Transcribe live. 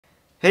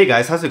Hey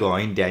guys, how's it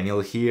going? Daniel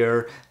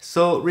here.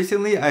 So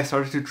recently I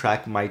started to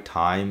track my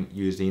time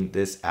using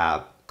this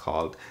app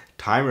called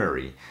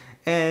TIMERY.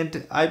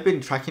 And I've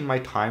been tracking my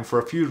time for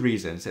a few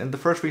reasons. And the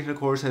first reason, of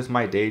course, is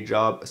my day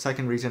job.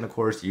 Second reason, of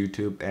course,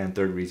 YouTube. And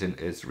third reason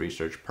is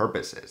research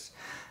purposes.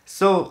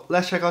 So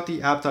let's check out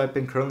the app that I've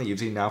been currently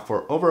using now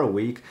for over a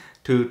week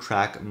to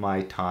track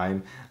my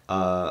time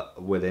on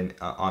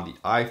the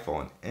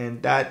iPhone.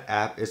 And that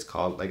app is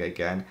called, like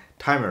again,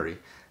 TIMERY.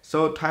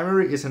 So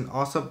Timery is an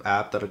awesome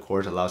app that of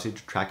course allows you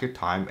to track your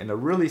time in a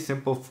really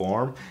simple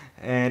form,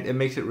 and it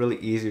makes it really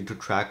easy to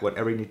track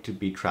whatever you need to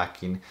be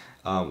tracking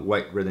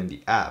right within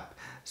the app.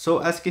 So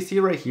as you can see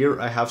right here,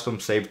 I have some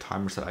saved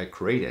timers that I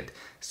created.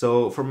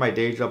 So for my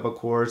day job, of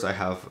course, I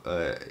have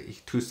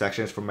two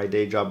sections for my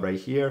day job right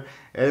here,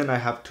 and then I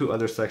have two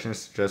other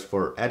sections just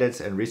for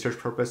edits and research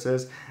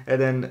purposes,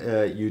 and then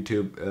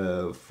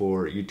YouTube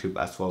for YouTube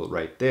as well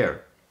right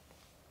there.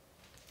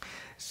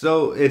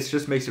 So it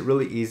just makes it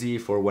really easy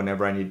for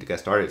whenever I need to get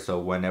started. So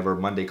whenever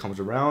Monday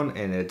comes around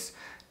and it's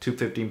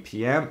 2:15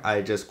 p.m.,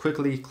 I just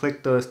quickly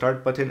click the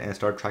start button and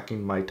start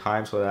tracking my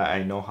time so that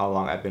I know how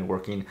long I've been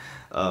working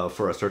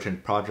for a certain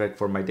project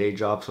for my day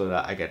job, so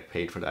that I get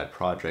paid for that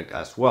project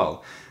as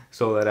well.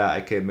 So that I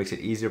can makes it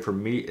easier for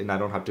me and I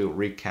don't have to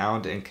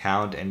recount and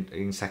count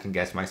and second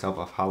guess myself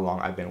of how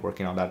long I've been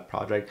working on that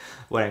project,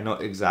 when I know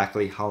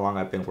exactly how long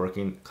I've been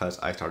working because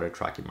I started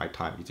tracking my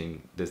time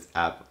using this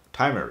app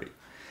Timery.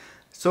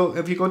 So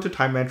if you go to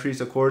time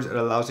entries, of course, it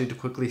allows you to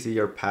quickly see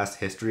your past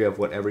history of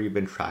whatever you've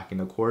been tracking,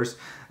 of course.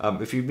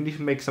 If you need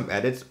to make some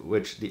edits,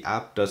 which the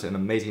app does an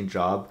amazing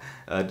job,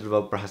 the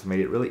developer has made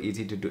it really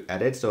easy to do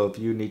edits. So if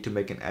you need to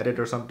make an edit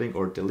or something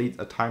or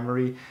delete a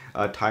timery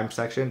time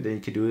section, then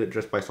you can do it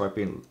just by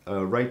swiping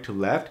right to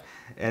left.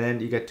 And then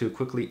you get to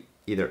quickly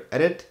either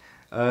edit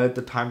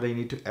the time that you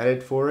need to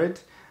edit for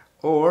it,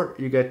 or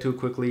you get to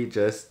quickly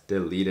just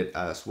delete it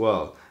as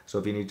well. So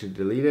if you need to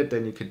delete it,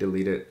 then you can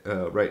delete it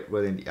right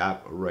within the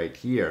app right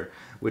here,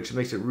 which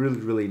makes it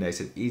really nice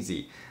and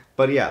easy.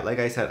 But yeah, like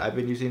I said, I've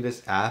been using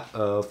this app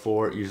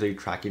for usually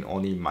tracking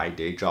only my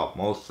day job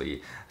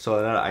mostly,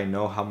 so that I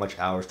know how much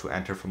hours to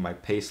enter from my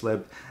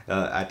payslip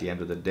at the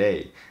end of the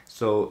day.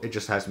 So it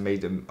just has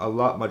made them a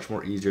lot much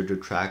more easier to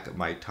track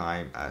my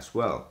time as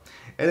well.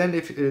 And then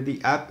if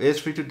the app is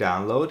free to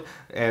download,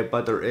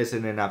 but there is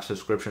an in-app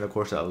subscription, of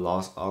course, that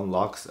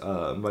unlocks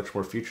much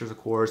more features, of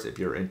course. If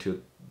you're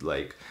into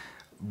like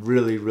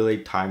really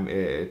time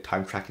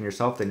tracking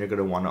yourself, then you're going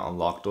to want to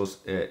unlock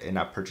those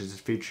in-app purchases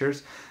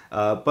features,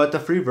 but the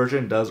free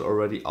version does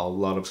already a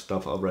lot of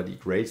stuff already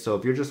great. So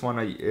if you just want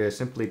to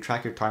simply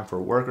track your time for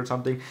work or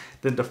something,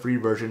 then the free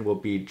version will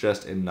be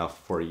just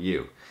enough for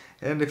you.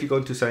 And if you go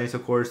into settings,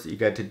 of course, you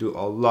get to do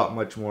a lot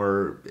much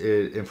more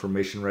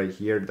information right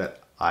here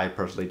that I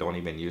personally don't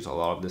even use a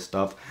lot of this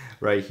stuff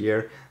right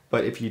here.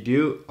 But if you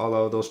do, all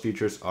of those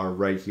features are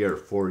right here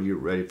for you,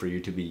 ready for you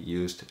to be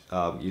used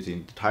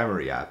using the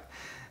Timery app.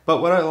 But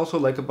what I also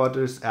like about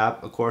this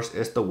app, of course,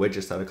 is the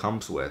widgets that it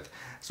comes with.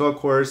 So of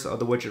course,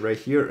 the widget right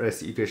here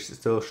is you can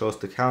still shows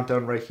the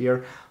countdown right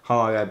here, how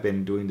long I've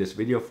been doing this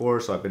video for.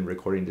 So I've been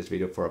recording this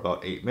video for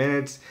about 8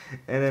 minutes.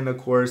 And then of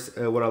course,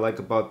 what I like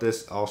about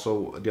this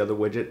also, the other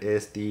widget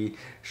is the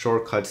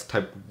shortcuts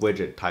type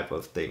widget type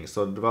of thing.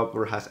 So the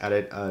developer has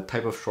added a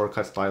type of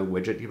shortcut style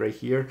widget right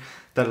here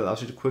that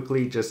allows you to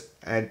quickly just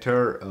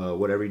enter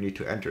whatever you need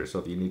to enter. So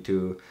if you need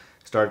to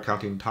start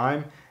counting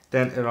time,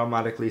 then it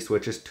automatically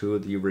switches to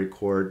the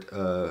record.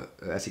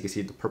 As you can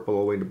see, the purple all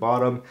the way in the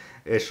bottom,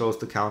 it shows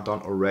the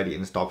countdown already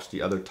and stops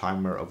the other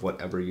timer of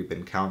whatever you've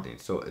been counting.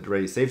 So it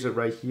already saves it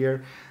right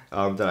here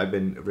that I've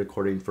been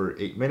recording for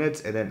 8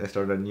 minutes, and then it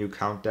started a new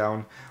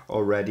countdown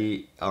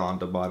already on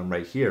the bottom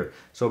right here.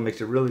 So it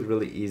makes it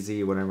really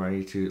easy whenever I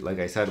need to, like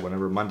I said,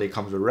 whenever Monday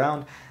comes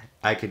around,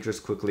 I can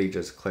just quickly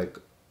just click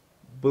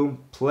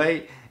boom,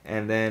 play,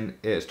 and then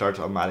it starts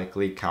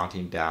automatically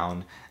counting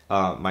down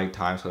my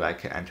time so that I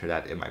can enter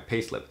that in my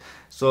payslip.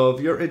 So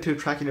if you're into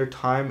tracking your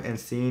time and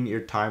seeing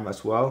your time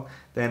as well,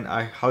 then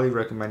I highly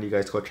recommend you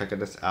guys go check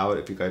this out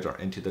if you guys are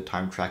into the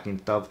time tracking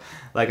stuff.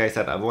 Like I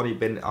said, I've only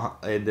been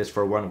in this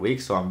for 1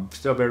 week, so I'm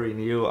still very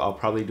new. I'll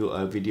probably do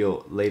a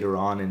video later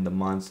on in the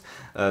months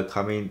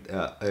coming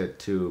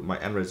to my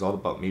end result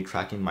about me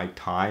tracking my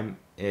time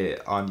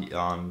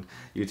on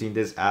using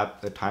this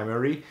app,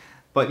 Timery.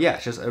 But yeah,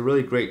 it's just a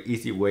really great,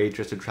 easy way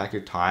just to track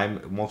your time,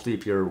 mostly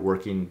if you're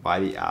working by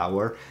the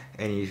hour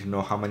and you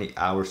know how many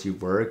hours you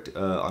worked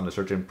on a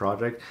certain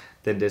project,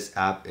 then this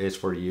app is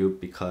for you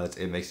because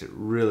it makes it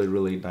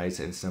really nice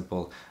and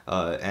simple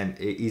and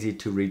easy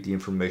to read the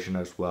information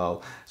as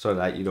well, so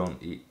that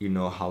you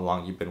know how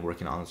long you've been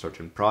working on a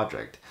certain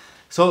project.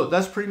 So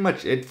that's pretty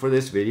much it for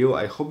this video.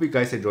 I hope you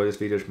guys enjoyed this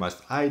video as much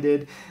as I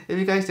did. If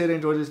you guys did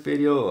enjoy this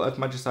video as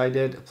much as I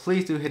did,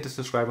 please do hit the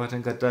subscribe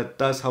button because that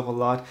does help a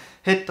lot.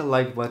 Hit the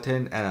like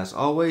button, and as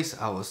always,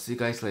 I will see you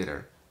guys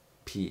later.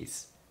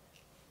 Peace.